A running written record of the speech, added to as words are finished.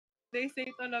They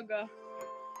say talaga.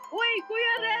 Uy,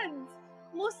 Kuya Reds!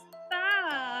 Musta?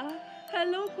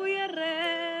 Hello, Kuya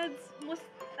Reds!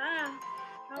 Musta?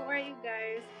 How are you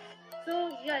guys?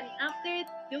 So, yun, after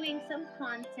doing some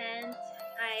content,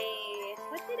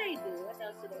 what did I do? What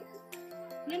else did I do?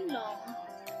 Yun lang.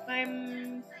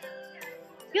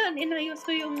 Yun, inayos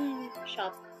ko yung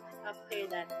shop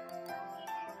after that.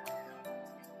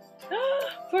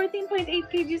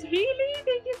 14.8k views. Really?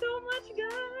 Thank you so much,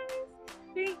 guys.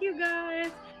 Thank you, guys.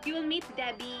 You will meet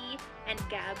Debbie and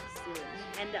Gab soon,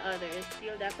 and the others.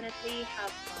 You'll definitely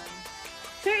have fun.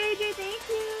 Sir AJ, thank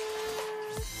you.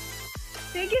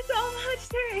 Thank you so much,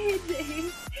 Sir AJ.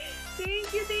 Thank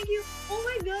you. Oh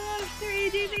my gosh, Sir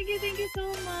AJ, thank you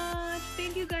so much.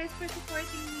 Thank you guys for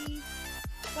supporting me.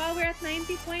 Wow, we're at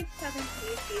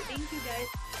 90.78k. Thank you guys.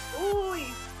 Uy!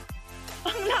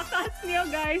 Ang lakas niyo,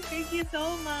 guys. Thank you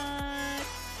so much.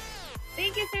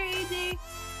 Thank you, Sir AJ.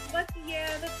 But yeah,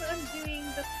 that's what I'm doing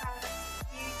the past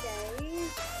few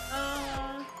days.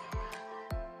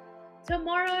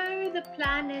 Tomorrow, the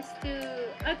plan is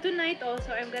tonight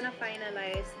also, I'm gonna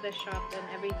finalize the shop and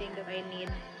everything that I need.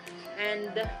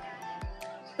 And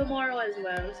tomorrow as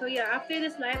well. So yeah, after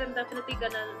this live, I'm definitely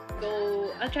gonna go.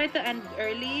 I'll try to end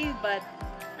early, but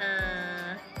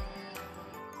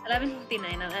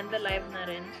 11:59, I'll end the live na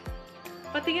rin.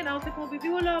 Pati yung outfit mo, baby,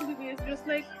 wala, baby. It's just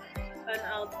like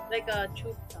a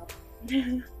tube top.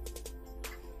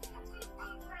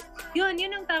 Yun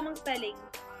ang tamang spelling.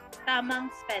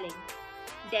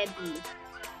 Debbie.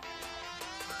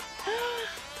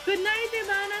 Good night,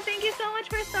 Ivana. Thank you so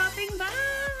much for stopping by.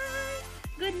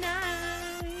 Good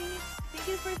night.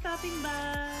 Thank you for stopping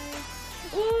by.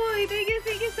 Uy, thank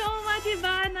you so much,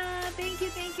 Ivana. Thank you.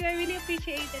 I really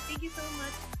appreciate it. Thank you so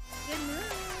much. Good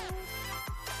night.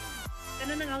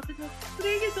 Ganun ang outfit mo.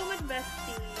 Thank you so much,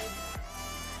 bestie.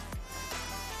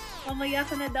 Mamaya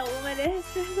ka na daw umalis.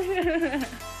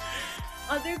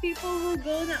 Other people will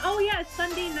go na. Oh yeah, it's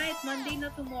Sunday night. Monday na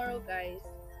tomorrow, guys.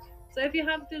 So if you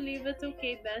have to leave, it's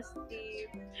okay, bestie.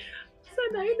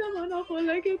 Sanay naman ako.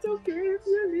 Like, it's okay if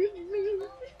you leave me.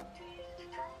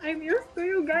 I'm used to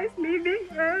you guys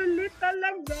leaving early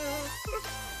talaga.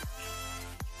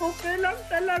 Okay lang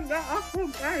talaga ako,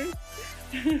 guys.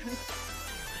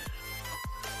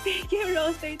 Thank you,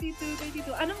 Rose.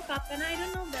 32. Anong cup ka na? I don't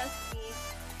know, bestie.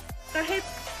 Kahit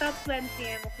top 20,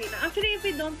 I'm okay na. Actually, if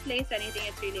we don't place anything,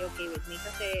 it's really okay with me.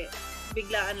 Kasi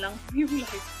biglaan lang yung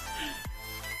life.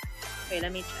 Okay,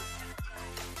 let me check.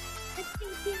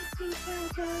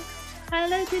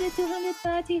 Hello to the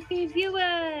 233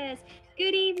 viewers.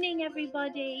 Good evening,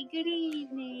 everybody. Good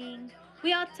evening.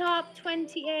 We are top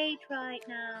 28 right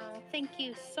now. Thank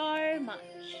you so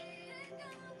much.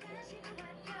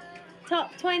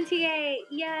 Top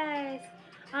 28. Yes.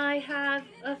 I have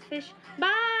a fish.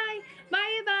 Bye!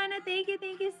 Bye, Ivana. Thank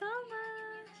you so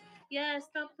much. Yes,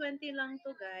 top 20 lang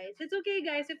to, guys. It's okay,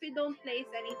 guys, if you don't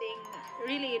place anything.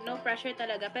 Really, no pressure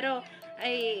talaga. Pero,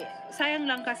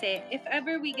 sayang lang kasi, if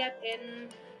ever we get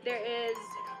in, there is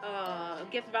a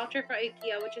gift voucher for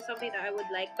IKEA, which is something that I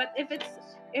would like. But if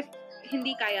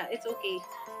hindi kaya, it's okay.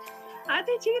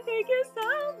 Ate Chi, thank you so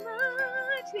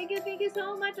much. Thank you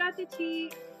so much, Ate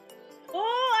Chi.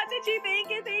 Oh, Ate Chi,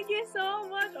 thank you so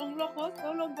much. Ang lakas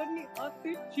talaga ni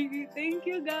Ate Chi. Thank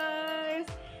you, guys.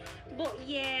 But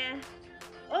yeah.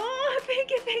 Oh,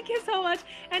 thank you so much.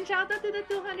 And shout out to the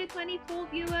 224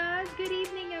 viewers. Good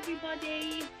evening,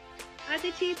 everybody.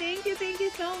 Ate Chi, thank you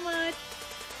so much.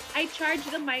 I charged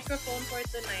the microphone for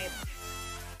tonight.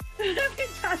 Let me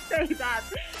just say that.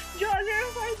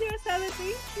 Jo0407,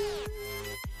 thank you.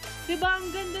 Diba, ang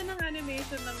ganda ng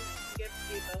animation ng gift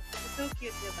dito. It's so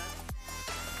cute, diba?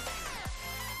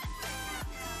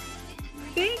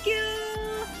 Thank you!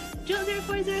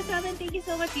 Jo0407, thank you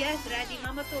so much. Yes, Raddy,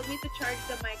 Mama told me to charge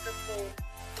the microphone.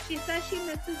 She says she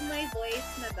misses my voice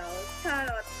na daw.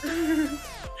 Charot.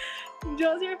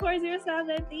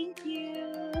 Jo0407, thank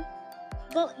you.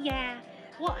 Well, yeah.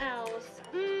 What else?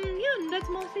 Yun, that's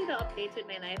mostly the updates with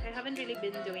my life. I haven't really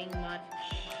been doing much.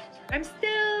 I'm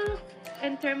still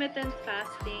intermittent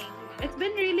fasting. It's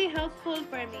been really helpful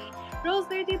for me.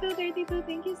 Rose32,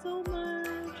 thank you so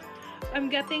much. I'm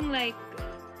getting like,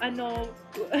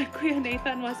 Kuya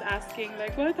Nathan was asking,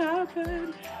 like, what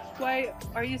happened? Why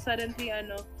are you suddenly,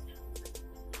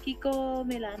 Kiko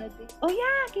Milano? Oh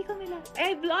yeah, Kiko Milano.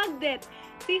 I vlogged it.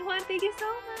 See, Juan, thank you so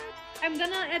much. I'm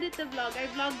gonna edit the vlog. I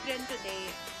vlogged Jen today.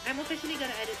 I'm officially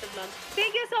gonna edit the vlog.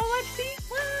 Thank you so much, see,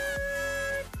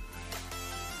 Juan.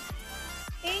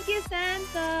 Thank you,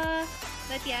 Santa.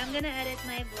 But yeah, I'm gonna edit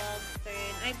my vlog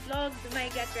soon. I vlogged my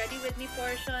Get Ready With Me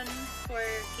portion for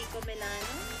Kiko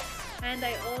Milano. And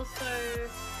I also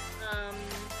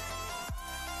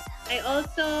I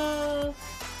also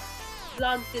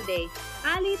vlogged today.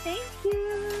 Ali, thank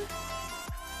you.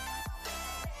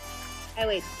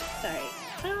 Wait, sorry.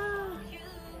 Ah.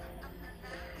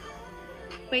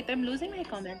 Wait, I'm losing my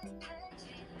comment.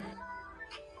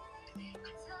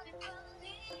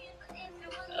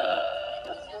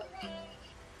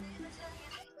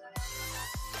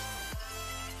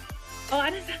 Oh,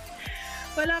 ano sa...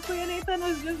 Wala ko yun, Ethan.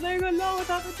 I was just like, hello,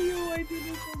 what happened to you? I did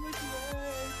it so much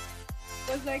worse.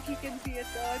 Was like, he can see it.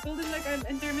 I told him like I'm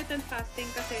intermittent fasting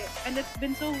kasi, and it's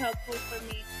been so helpful for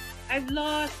me. I've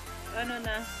lost, ano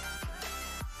na.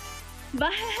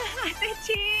 Bye, Ate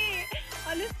Chi!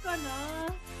 Alis ka na.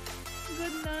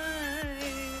 Good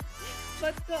night.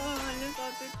 Ba't ka alis,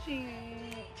 Ate Chi?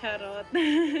 Charot.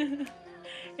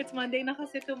 It's Monday na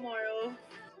kasi tomorrow.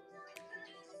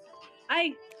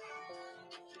 Ay!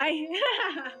 Ay!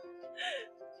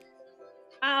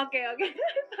 Okay.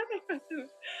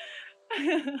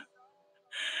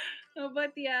 No,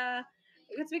 but yeah,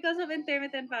 it's because of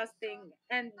intermittent fasting,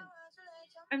 and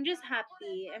I'm just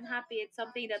happy. I'm happy. It's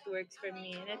something that works for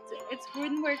me, and it's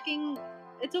been working.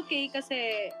 It's okay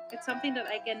kasi it's something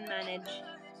that I can manage.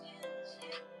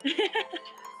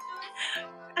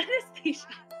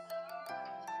 Anastasia.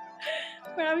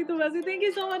 Maraming to Bestie. Thank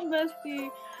you so much, Bestie.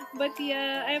 But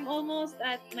yeah, I'm almost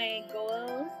at my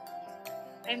goal.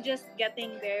 I'm just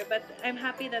getting there, but I'm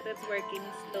happy that it's working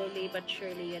slowly but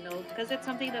surely, because it's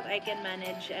something that I can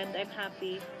manage, and I'm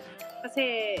happy.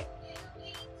 Kasi,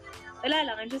 wala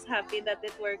lang, I'm just happy that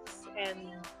it works,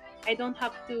 and I don't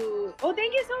have to... Oh,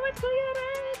 thank you so much, Kuya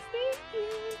Rex! Thank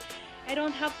you! I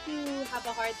don't have to have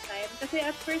a hard time. Kasi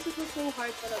at first, it was so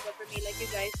hard talaga for me. Like you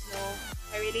guys know,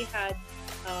 I really had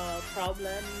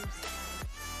problems,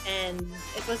 and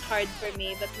it was hard for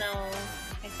me, but now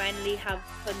I finally have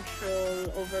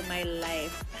control over my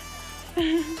life.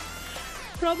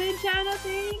 Provinciana,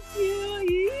 thank you!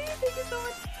 Yee, thank you so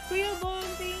much! Kuya Bong,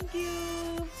 thank you!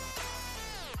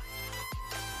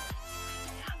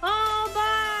 Oh,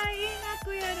 bye! Ingat,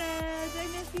 Kuya Red! I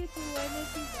miss you too. I miss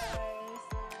you guys.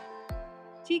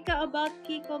 Chika, about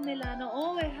Kiko Milano.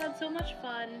 Oh, I had so much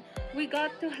fun. We got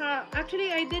to have...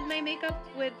 Actually, I did my makeup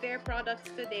with their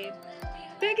products today.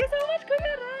 Thank you so much,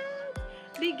 Kuya Red!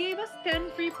 They gave us 10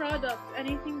 free products,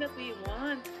 anything that we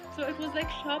want. So it was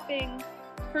like shopping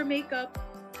for makeup.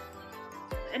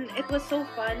 And it was so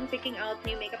fun picking out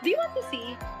new makeup. Do you want to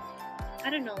see? I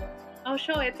don't know. I'll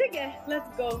show it. Sige, let's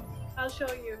go. I'll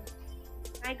show you.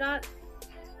 I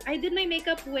did my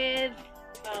makeup with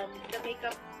the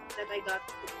makeup that I got.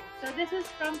 So this is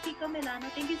from Kiko Milano.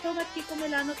 Thank you so much, Kiko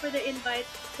Milano, for the invite.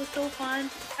 It was so fun.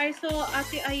 I saw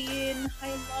Ate Ayin. I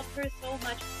love her so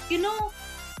much.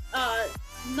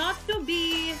 Not to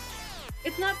be...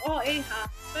 It's not OA ha,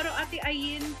 pero Ate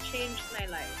Ayin changed my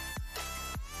life.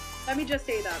 Let me just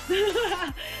say that.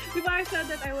 Before I said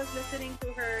that I was listening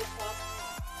to her talk,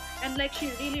 and like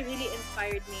she really, really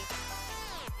inspired me.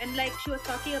 And like she was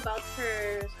talking about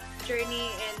her journey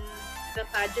in the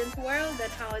pageant world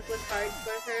and how it was hard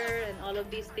for her and all of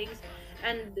these things,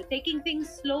 and taking things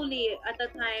slowly at a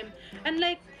time. And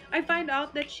like I find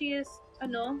out that she is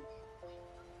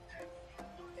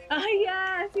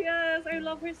yes, I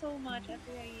love her so much, Ate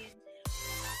Ayin.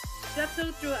 That's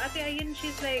so true. Ate Ayin,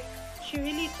 she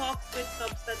really talks with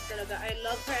substance talaga. I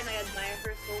love her and I admire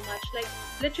her so much. Like,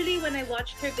 literally, when I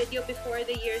watched her video before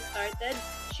the year started,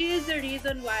 she is the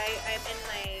reason why I'm in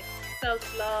my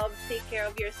self-love, take care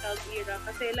of yourself era.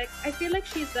 Kasi, like, I feel like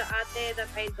she's the ate that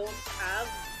I don't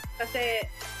have. Kasi,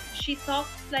 she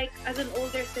talks like as an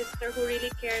older sister who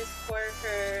really cares for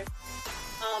her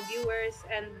viewers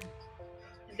and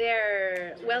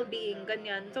their well-being,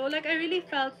 ganyan. So, like, I really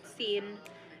felt seen.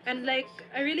 And, like,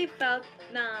 I really felt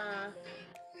na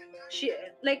she,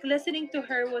 like, listening to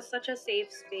her was such a safe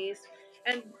space.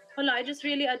 And, I just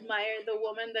really admire the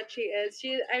woman that she is.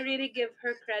 I really give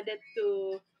her credit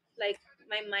to, like,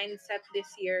 my mindset this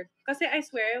year. Kasi I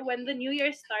swear, when the new year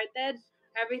started,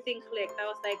 everything clicked. I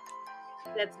was like,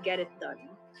 let's get it done.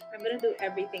 I'm gonna do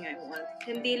everything I want.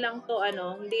 Hindi lang to,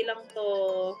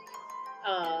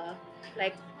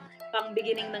 like, pang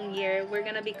beginning ng year. We're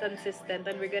gonna be consistent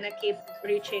and we're gonna keep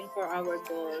reaching for our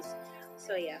goals.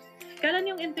 So, yeah. Kailan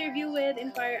yung interview with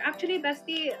Inquire? Actually,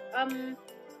 Bestie,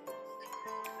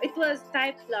 it was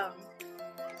typed lang.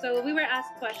 So, we were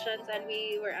asked questions and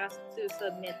we were asked to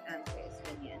submit answers.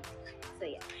 Ganyan. So,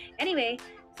 yeah. Anyway,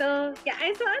 so, yeah,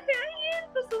 I saw Ate Ayin.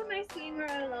 It was so nice seeing her.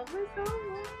 I love her so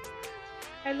much.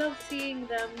 I love seeing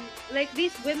them. Like,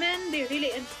 these women, they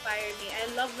really inspire me. I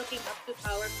love looking up to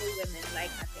powerful women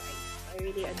like Ate Ayin. I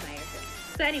really admire her.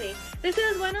 So anyway, this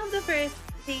is one of the first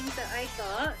things that I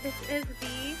got. This is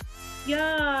the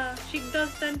Yeah, she does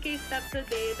 10K steps a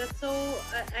day. That's so,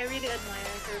 I really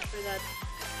admire her for that.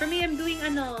 For me, I'm doing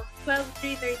 12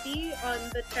 330 on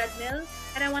the treadmill,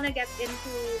 and I want to get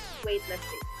into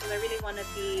weightlifting because I really want to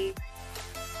be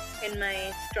in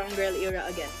my strong girl era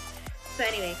again. So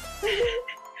anyway,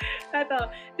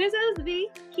 this is the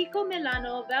Kiko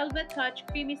Milano Velvet Touch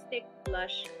Creamy Stick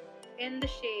Blush in the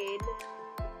shade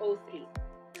 03.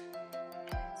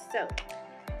 So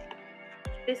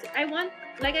this, I want,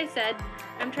 like I said,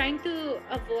 I'm trying to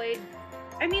avoid,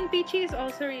 I mean, peachy is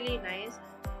also really nice,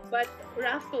 but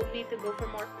Raf told me to go for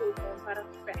more cool tone, parang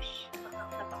fresh,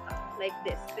 like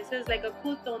this. This is like a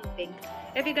cool tone pink.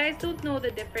 If you guys don't know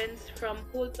the difference from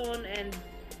cool tone and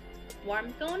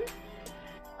warm tone,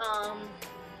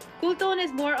 cool tone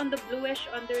is more on the bluish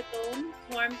undertone,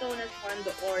 warm tone is more on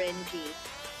the orangey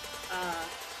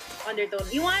undertone.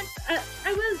 You want,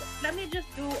 let me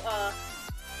just do a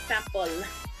sample.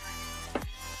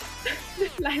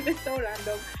 This live is so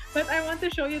random, but I want to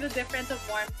show you the difference of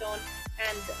warm tone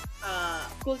and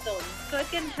cool tone, so it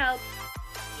can help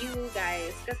you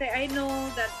guys, because I know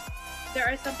that there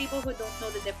are some people who don't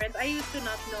know the difference. I used to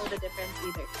not know the difference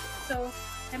either, so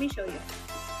let me show you.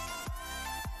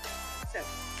 So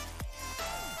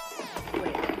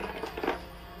wait.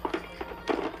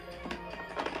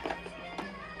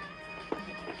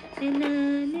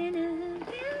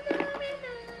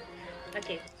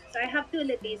 Okay, so I have two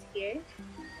lilies here.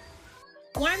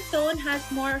 Warm tone has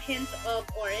more hints of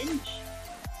orange.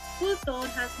 Cool tone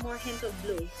has more hints of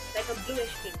blue, like a bluish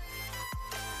pink.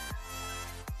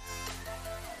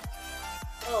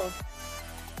 Oh,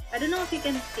 I don't know if you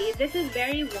can see. This is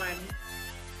very warm.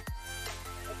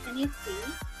 Can you see?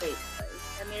 Wait, sorry.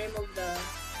 Let me remove the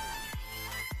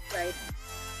right.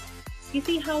 You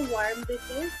see how warm this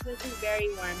is? This is very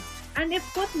warm. And if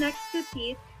put next to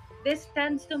teeth, this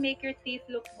tends to make your teeth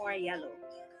look more yellow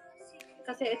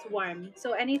because it's warm.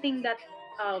 So anything that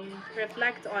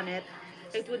reflects on it,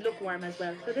 it would look warm as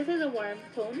well. So this is a warm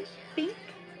tone, pink,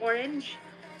 orange.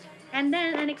 And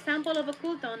then an example of a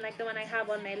cool tone, like the one I have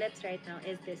on my lips right now,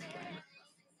 is this one.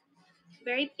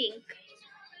 Very pink.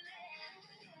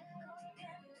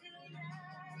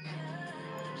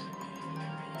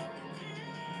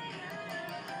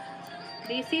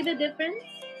 Do you see the difference?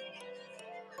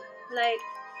 Like,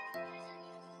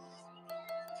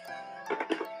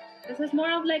 this is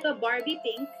more of like a Barbie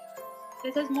pink.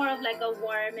 This is more of like a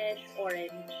warmish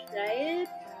orange, right?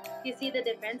 You see the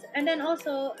difference? And then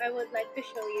also, I would like to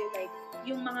show you like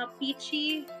yung mga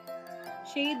peachy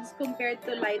shades compared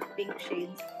to light pink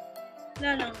shades.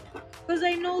 Because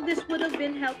I know this would have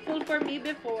been helpful for me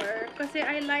before. Kasi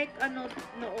I like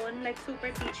noon, like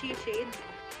super peachy shades.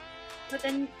 But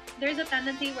then there's a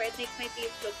tendency where it makes my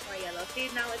teeth look more yellow. See,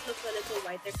 now it looks a little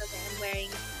whiter because I'm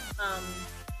wearing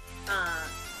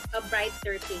a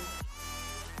brighter pink.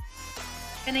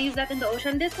 Can I use that in the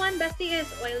ocean? This one, bestie, is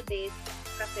oil-based.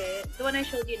 Kasi the one I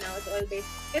showed you now is oil-based.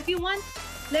 If you want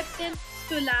lip tints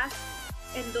to last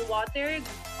in the water,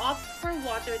 opt for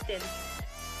water tints.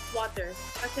 Water.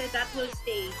 Kasi that will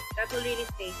stay. That will really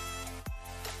stay.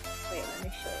 Wait, let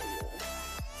me show you.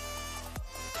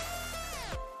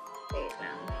 Wait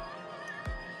lang.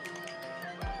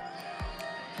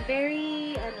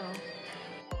 Very,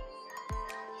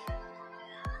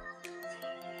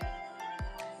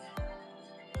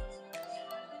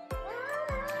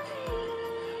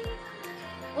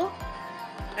 Oh,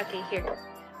 okay, here.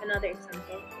 Another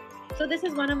example. So this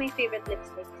is one of my favorite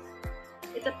lipsticks.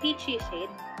 It's a peachy shade.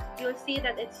 You'll see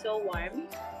that it's so warm.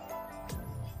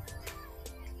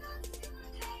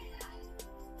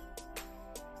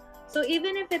 So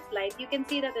even if it's light, you can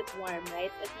see that it's warm,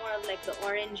 right? It's more of like the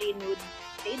orangey nude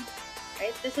shade,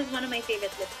 right? This is one of my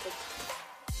favorite lipsticks.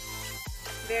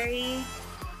 Very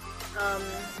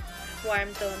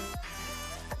warm tone.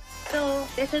 So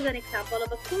this is an example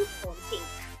of a cool tone pink.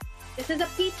 This is a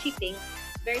peachy pink,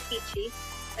 very peachy.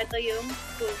 Ito yung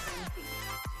cool tone pink.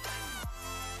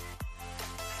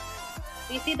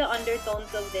 Do you see the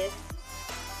undertones of this?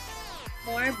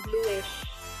 More bluish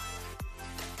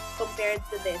compared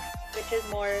to this, which is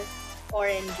more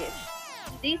orangish.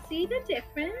 Do you see the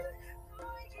difference?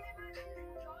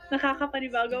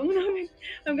 Nakakapanibago ang namin.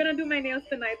 I'm gonna do my nails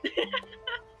tonight.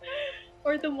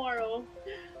 Or tomorrow.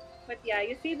 But yeah,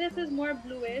 you see this is more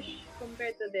bluish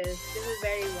compared to this. This is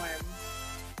very warm.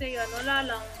 So yun, wala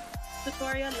lang.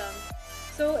 Tutorial lang.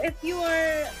 So if you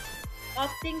are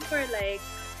opting for like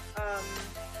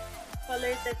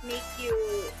colors that make you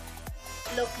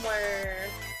look more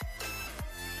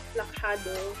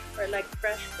lakhado or like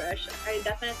fresh, I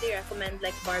definitely recommend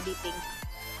like Barbie pink.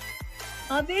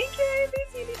 Oh, thank you,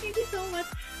 ABC. Thank you so much.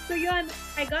 So yun,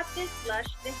 I got this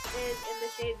blush. This is in the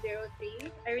shade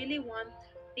 03. I really want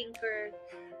pinker,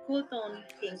 cool tone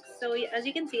pinks. So as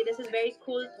you can see, this is very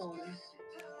cool tone.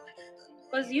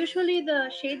 Because usually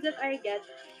the shades that I get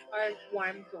are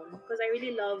warm tone. Because I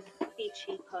really love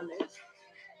peachy colors.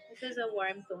 This is a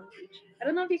warm tone peach. I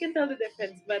don't know if you can tell the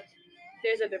difference, but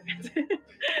there's a difference.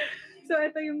 So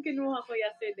ito yung kinuha ko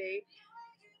yesterday.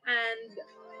 And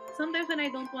sometimes when I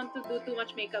don't want to do too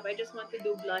much makeup, I just want to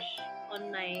do blush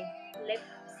on my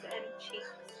lips and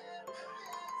cheeks.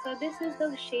 So this is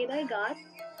the shade I got.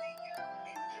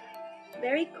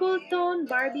 Very cool tone,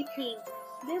 Barbie pink.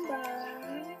 Diba?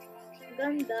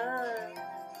 Ganda.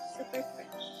 Super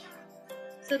fresh.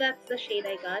 So that's the shade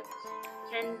I got.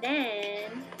 And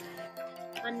then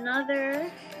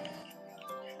another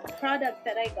product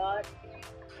that I got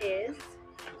is,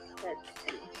 let's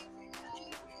see.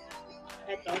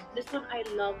 This one I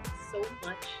love so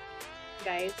much,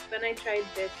 guys. When I tried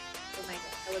this, oh my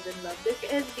god, I was in love. This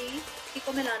is the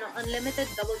Kiko Milano Unlimited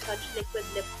Double Touch Liquid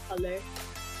Lip Color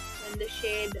in the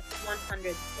shade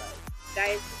 112.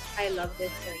 Guys, I love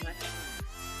this so much.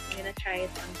 I'm gonna try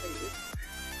it on for you.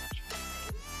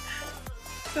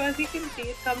 So as you can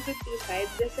see, it comes with two sides.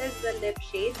 This is the lip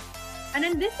shade. And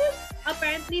then this is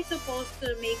apparently supposed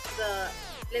to make the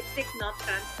lipstick not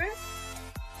transfer.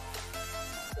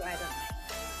 So I don't know.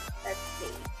 Let's see.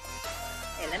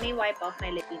 Okay, let me wipe off my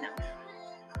lippy now.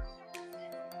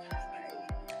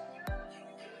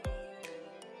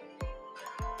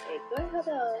 Okay, do I have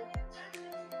a...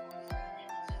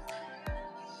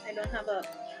 I don't have a...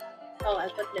 Oh, I'll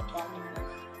put lip balm in now.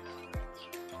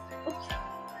 Oops.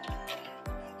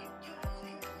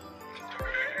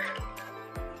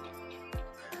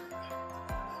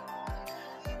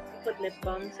 Put lip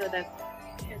balm so that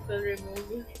it will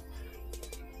remove.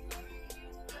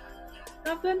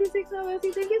 Top 26 now,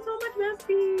 Bestie. Thank you so much,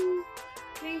 Bestie.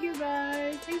 Thank you,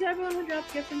 guys. Thanks to everyone who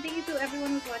dropped gifts, and thank you to everyone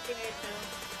who's watching right now.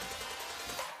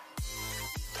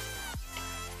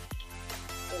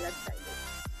 Okay, let's try this.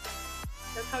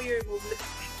 That's how you remove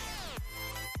lipstick.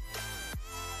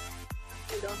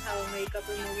 You don't have a makeup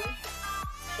remover.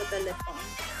 Put the lip on.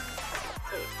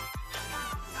 Okay.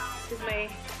 This is my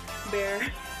bare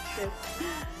lip.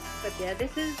 But yeah,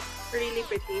 this is really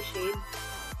pretty shade.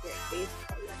 Your face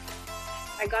color.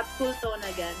 I got cool tone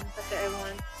again because I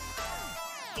want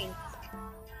pink.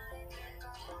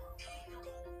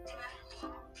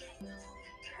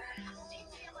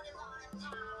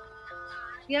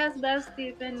 Yes,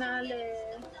 bestie, finale.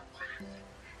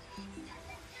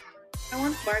 I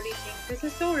want Barbie pink. This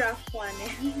is so rough one.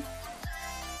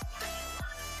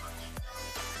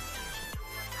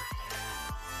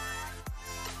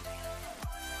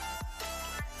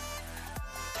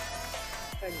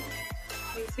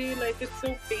 You see, like it's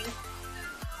so pink.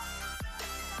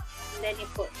 And then you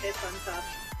put this on top.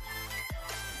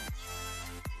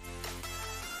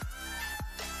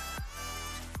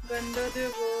 Ganda,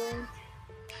 diba?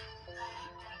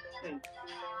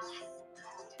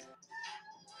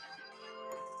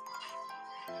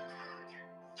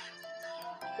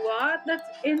 What? That's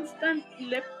instant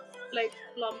lip like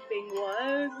plumping.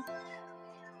 What?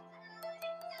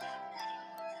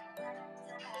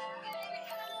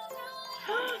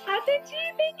 Ate G,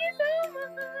 thank you so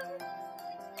much.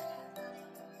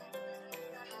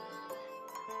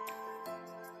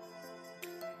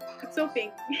 It's so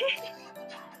pink.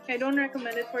 I don't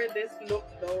recommend it for this look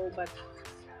though, but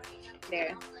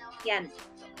there. Yan.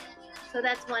 So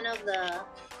that's one of the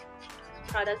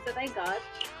products that I got.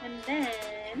 And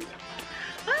then,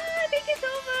 thank you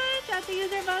so much, Ate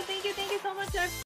User Bow. Thank you so much.